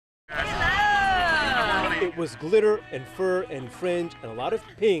It was glitter and fur and fringe and a lot of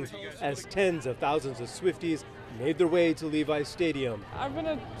pink as tens of thousands of Swifties made their way to Levi Stadium. I've been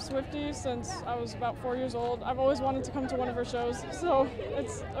a Swiftie since I was about 4 years old. I've always wanted to come to one of her shows, so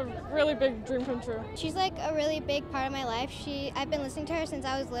it's a really big dream come true. She's like a really big part of my life. I've been listening to her since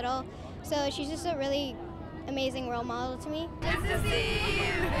I was little, so she's just a really amazing role model to me.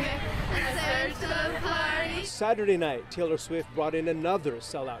 Saturday night, Taylor Swift brought in another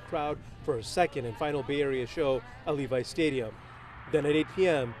sellout crowd for her second and final Bay Area show at Levi Stadium. Then at 8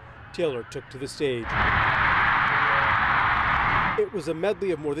 p.m., Taylor took to the stage. It was a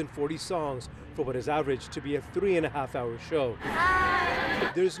medley of more than 40 songs for what is averaged to be a 3.5-hour show.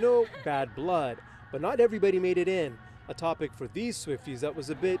 There's no bad blood, but not everybody made it in, a topic for these Swifties that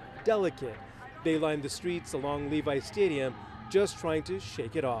was a bit delicate. They lined the streets along Levi Stadium just trying to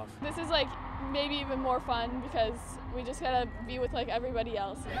shake it off. This is like maybe even more fun because we just gotta be with like everybody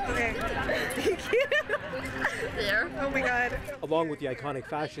else. Okay, thank you. There. Oh my God. Along with the iconic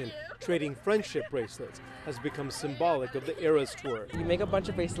fashion, trading friendship bracelets has become symbolic of the ERAS tour. You make a bunch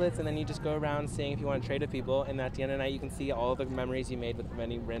of bracelets and then you just go around seeing if you want to trade with people, and at the end of the night you can see all the memories you made with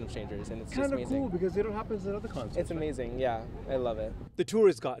many random strangers, and it's just amazing. Kind of cool because it don't happen at other concerts. It's amazing, yeah, I love it. The tour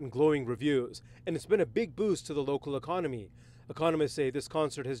has gotten glowing reviews, and it's been a big boost to the local economy. Economists say this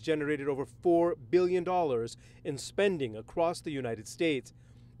concert has generated over $4 billion in spending across the United States,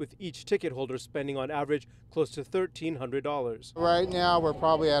 with each ticket holder spending on average close to $1,300. Right now we're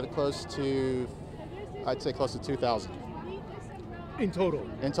probably at close to, I'd say close to 2,000. In total?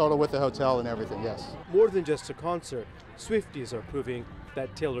 In total with the hotel and everything, yes. More than just a concert, Swifties are proving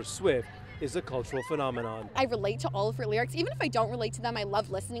that Taylor Swift is a cultural phenomenon. I relate to all of her lyrics. Even if I don't relate to them, I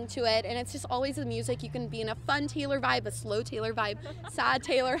love listening to it. And it's just always the music. You can be in a fun Taylor vibe, a slow Taylor vibe, sad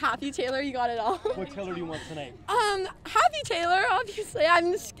Taylor, happy Taylor, you got it all. What Taylor do you want tonight? Happy Taylor, obviously.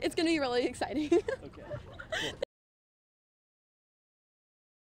 It's gonna be really exciting. Okay. Cool.